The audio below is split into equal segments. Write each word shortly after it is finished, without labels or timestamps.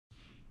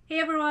Hey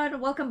everyone,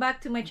 welcome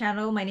back to my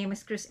channel. My name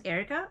is Chris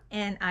Erica,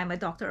 and I'm a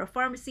doctor of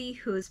pharmacy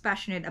who's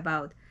passionate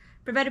about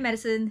preventive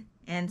medicine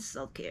and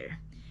self-care.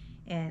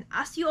 And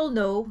as you all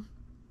know,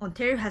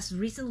 Ontario has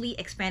recently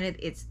expanded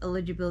its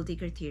eligibility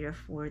criteria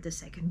for the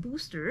second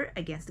booster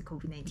against the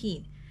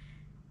COVID-19.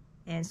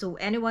 And so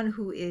anyone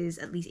who is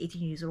at least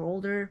 18 years or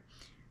older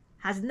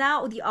has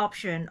now the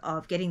option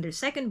of getting their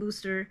second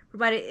booster,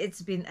 provided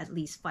it's been at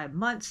least 5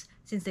 months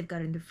since they've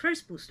gotten the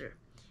first booster.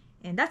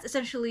 And that's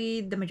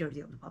essentially the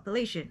majority of the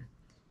population.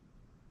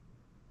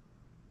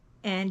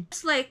 And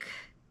just like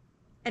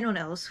anyone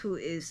else who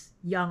is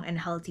young and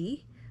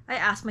healthy, I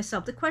asked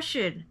myself the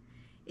question,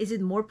 is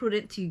it more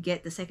prudent to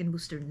get the second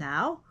booster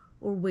now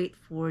or wait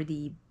for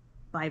the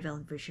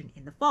bivalent version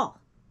in the fall?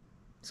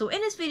 So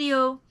in this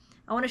video,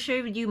 I want to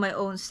share with you my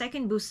own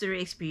second booster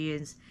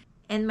experience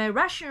and my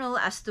rationale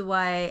as to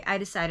why I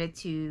decided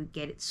to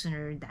get it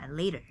sooner than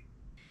later.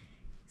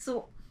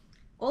 So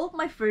all of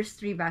my first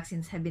 3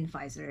 vaccines have been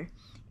Pfizer,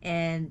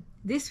 and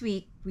this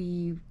week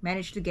we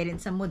managed to get in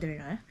some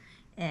Moderna,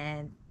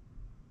 and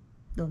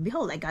lo and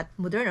behold, I got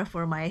Moderna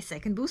for my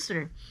second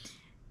booster.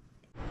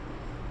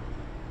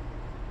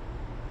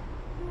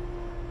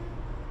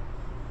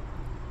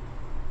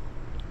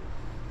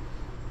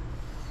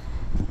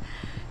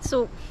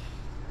 So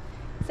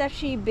it's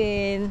actually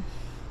been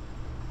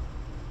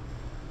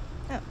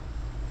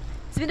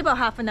it's been about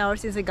half an hour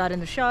since I got in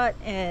the shot,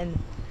 and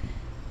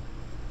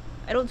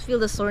I don't feel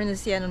the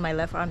soreness yet on my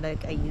left arm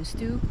like I used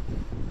to.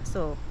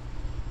 So,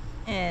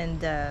 and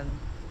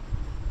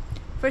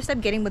first time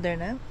getting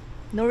Moderna,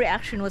 no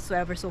reaction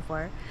whatsoever so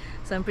far.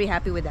 So I'm pretty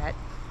happy with that,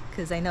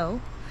 because I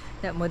know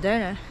that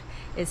Moderna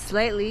is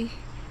slightly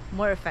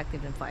more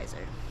effective than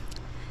Pfizer.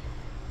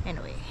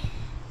 Anyway,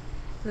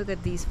 look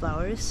at these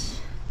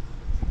flowers.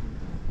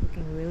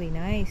 Looking really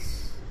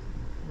nice.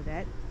 Look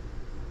at that.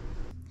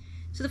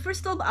 So the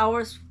first 12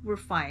 hours were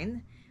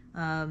fine.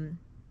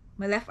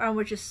 My left arm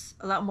was just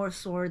a lot more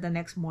sore the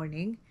next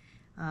morning.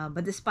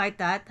 But despite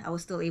that, I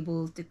was still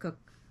able to cook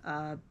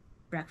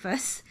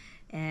breakfast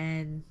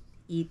and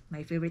eat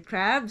my favorite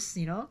crabs,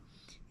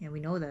 And we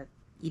know that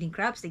eating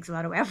crabs takes a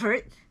lot of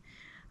effort.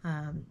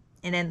 And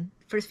then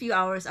first few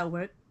hours at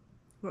work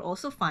were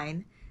also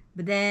fine.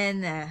 But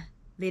then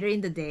later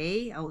in the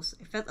day, I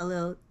felt a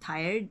little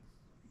tired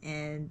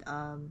and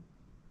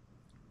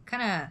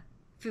kind of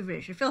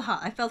feverish. I felt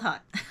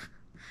hot.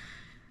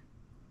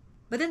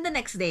 But then the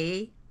next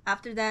day,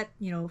 after that,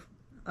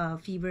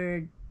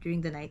 fever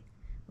during the night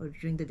or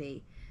during the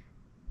day,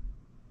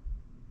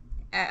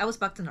 I was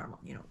back to normal.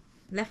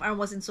 Left arm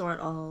wasn't sore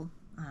at all.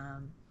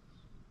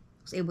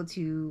 Was able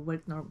to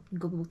work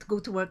go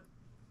to work,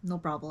 no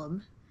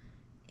problem,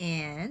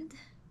 and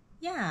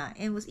yeah,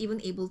 and was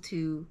even able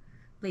to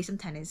play some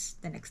tennis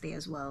the next day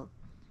as well,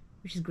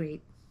 which is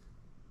great.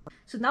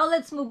 So now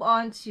let's move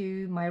on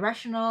to my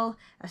rationale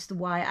as to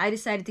why I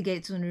decided to get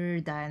it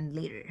sooner than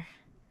later.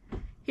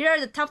 Here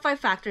are the top 5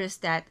 factors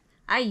that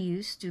I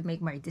use to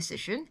make my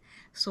decision.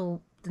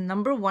 So the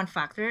number 1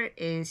 factor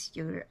is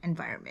your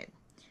environment,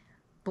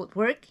 both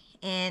work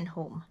and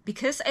home.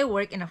 Because I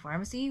work in a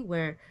pharmacy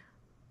where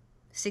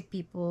sick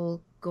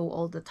people go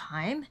all the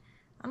time,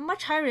 I'm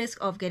much higher risk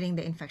of getting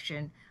the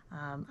infection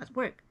at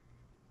work.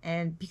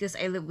 And because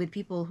I live with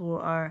people who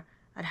are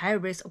at higher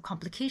risk of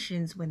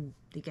complications when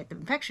they get the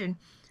infection,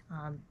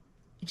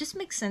 it just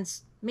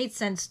made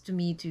sense to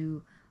me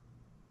to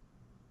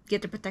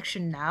get the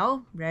protection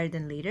now rather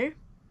than later.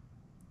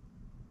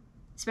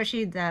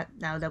 Especially that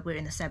now that we're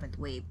in the 7th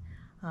wave.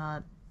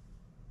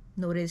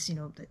 Notice,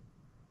 the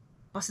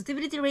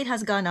positivity rate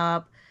has gone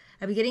up.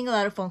 I've been getting a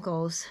lot of phone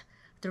calls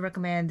to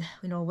recommend,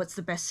 what's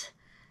the best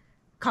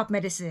cough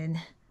medicine,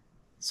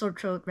 sore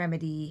throat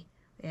remedy,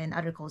 and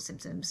other cold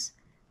symptoms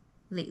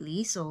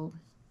lately. So,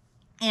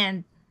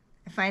 and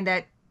I find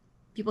that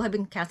people have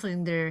been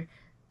canceling their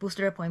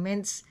booster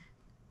appointments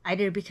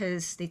either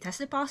because they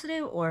tested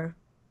positive or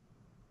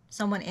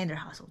someone in their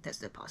household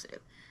tested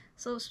positive.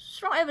 So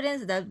strong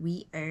evidence that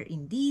we are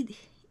indeed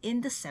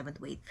in the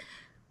 7th wave.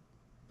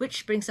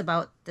 Which brings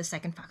about the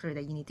second factor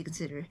that you need to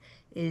consider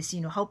is,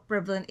 how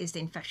prevalent is the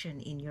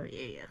infection in your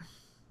area.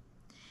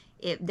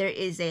 If there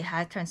is a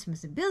high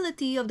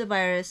transmissibility of the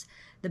virus,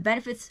 the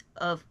benefits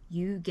of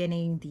you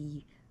getting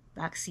the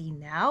vaccine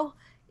now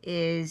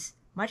is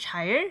much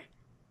higher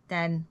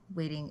than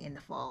waiting in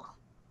the fall.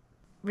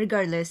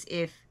 Regardless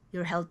if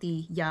you're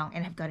healthy, young,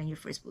 and have gotten your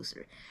first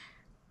booster.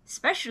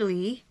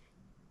 Especially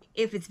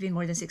if it's been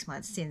more than 6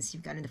 months since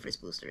you've gotten the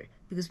first booster,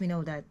 because we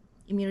know that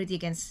immunity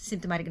against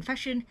symptomatic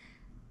infection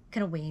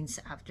kind of wanes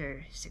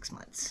after 6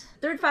 months.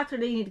 Third factor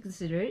that you need to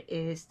consider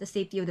is the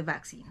safety of the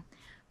vaccine.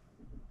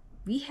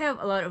 We have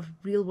a lot of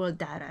real-world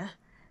data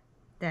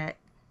that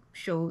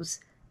shows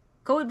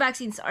COVID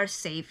vaccines are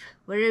safe,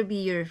 whether it be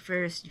your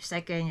first, your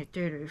second, your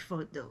third, or your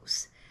 4th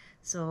dose.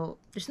 So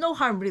there's no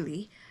harm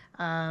really,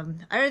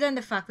 other than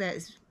the fact that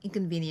it's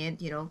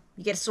inconvenient. You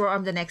get a sore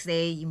arm the next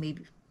day, you may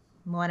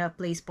want to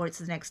play sports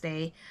the next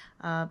day.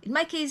 In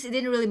my case, it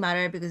didn't really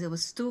matter because it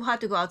was too hot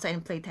to go outside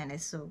and play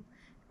tennis, so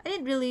I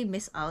didn't really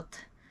miss out.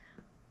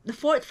 The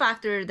 4th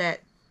factor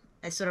that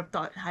I sort of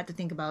thought had to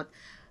think about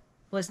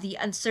was the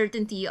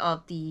uncertainty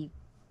of the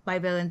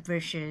bivalent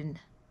version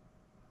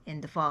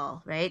in the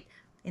fall, right?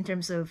 In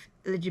terms of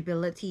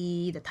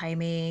eligibility, the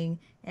timing,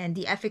 and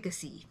the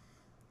efficacy.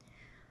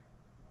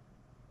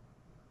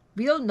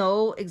 We don't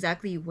know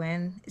exactly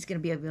when it's going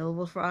to be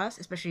available for us,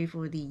 especially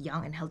for the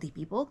young and healthy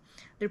people.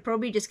 They're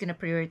probably just going to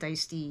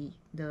prioritize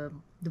the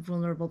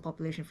vulnerable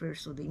population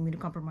first, so the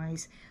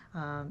immunocompromised,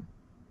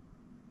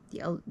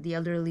 the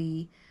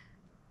elderly.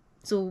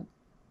 So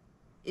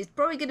it's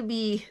probably going to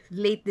be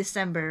late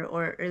December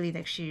or early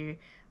next year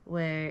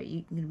where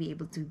you're going to be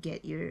able to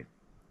get your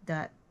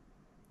that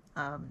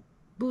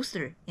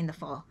booster in the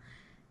fall,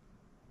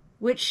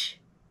 which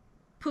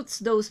puts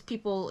those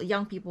people,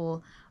 young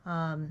people,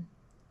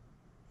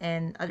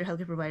 and other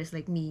healthcare providers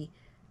like me,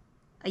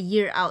 a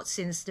year out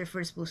since their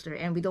first booster,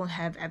 and we don't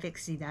have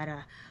efficacy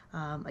data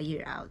a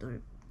year out,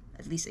 or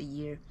at least a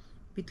year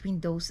between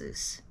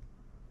doses.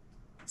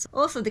 So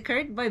also, the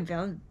current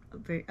bivalent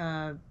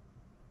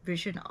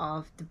version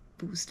of the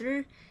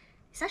booster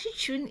is actually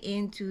tuned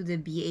into the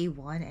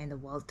BA1 and the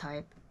wild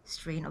type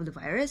strain of the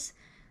virus.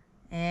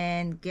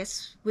 And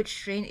guess which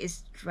strain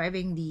is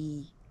driving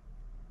the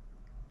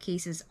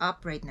cases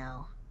up right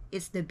now?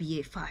 It's the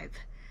BA5.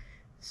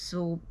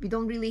 So we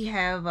don't really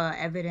have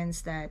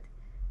evidence that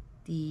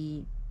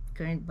the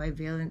current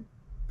bivalent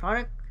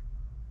product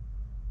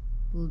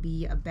will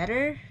be a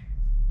better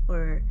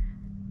or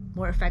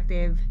more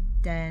effective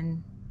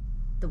than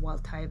the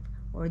wild type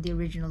or the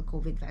original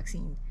COVID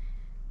vaccine.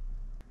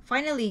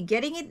 Finally,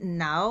 getting it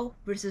now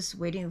versus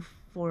waiting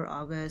for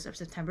August or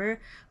September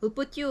will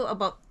put you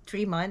about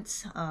 3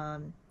 months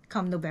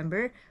come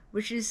November,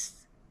 which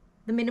is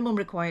the minimum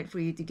required for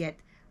you to get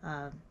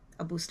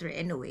a booster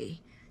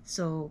anyway.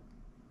 So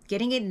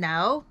getting it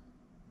now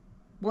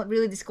won't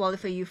really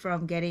disqualify you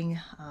from getting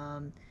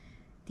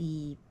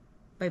the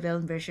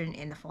bivalent version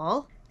in the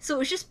fall. So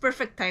it's just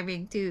perfect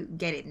timing to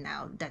get it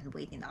now than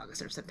wait in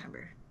August or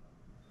September.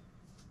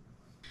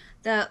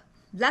 The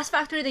last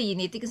factor that you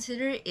need to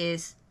consider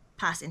is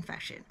past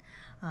infection.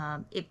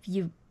 If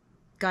you've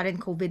gotten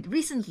COVID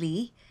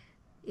recently,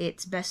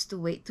 it's best to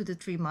wait 2 to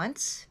 3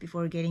 months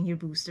before getting your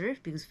booster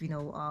because we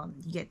know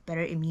you get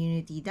better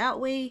immunity that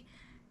way.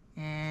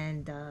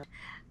 And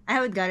I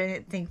haven't gotten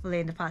it thankfully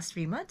in the past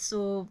 3 months,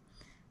 so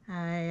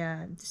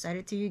I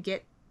decided to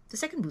get the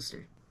second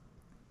booster.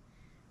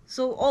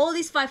 So all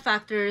these 5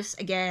 factors,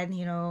 again,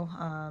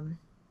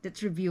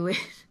 let's review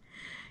it.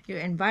 Your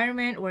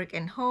environment, work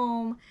and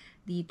home,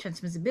 the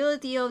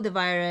transmissibility of the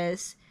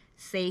virus,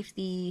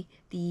 safety,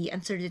 the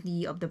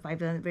uncertainty of the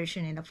bivalent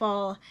version in the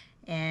fall,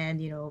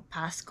 and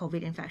past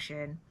COVID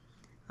infection.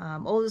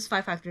 All those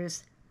 5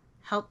 factors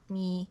helped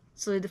me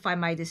solidify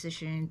my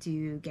decision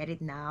to get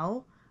it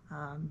now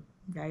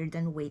rather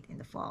than wait in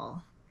the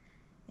fall.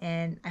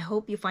 And I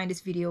hope you find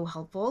this video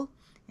helpful,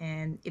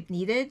 and if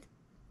needed,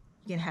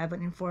 you can have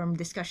an informed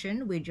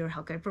discussion with your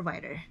healthcare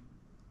provider.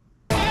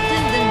 Dun,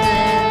 dun,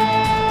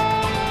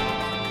 dun.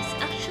 It's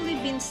actually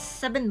been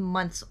 7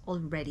 months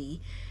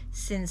already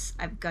since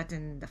I've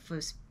gotten the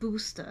first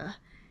booster,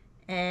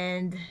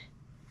 and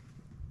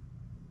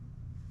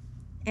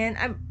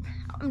I'm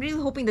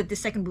really hoping that the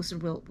second booster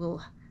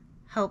will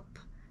help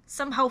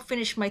somehow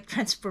finish my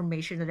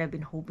transformation that I've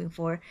been hoping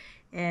for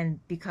and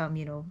become,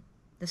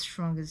 the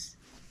strongest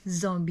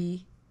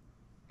zombie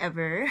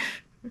ever.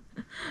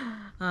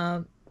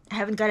 I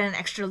haven't gotten an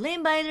extra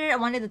limb either. I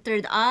wanted a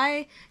third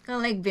eye, kind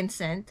of like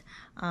Vincent.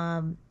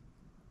 My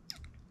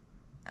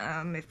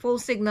phone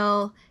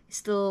signal is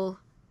still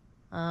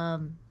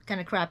kind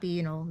of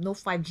crappy, no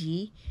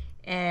 5G.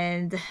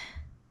 And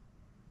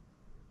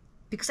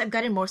because I've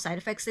gotten more side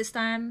effects this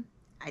time,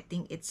 I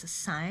think it's a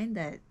sign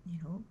that,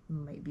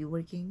 might be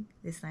working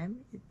this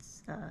time.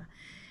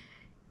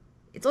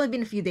 It's only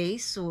been a few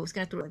days, so it's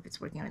gonna know if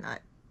it's working or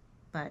not.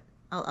 But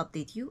I'll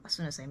update you as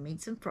soon as I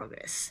made some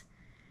progress.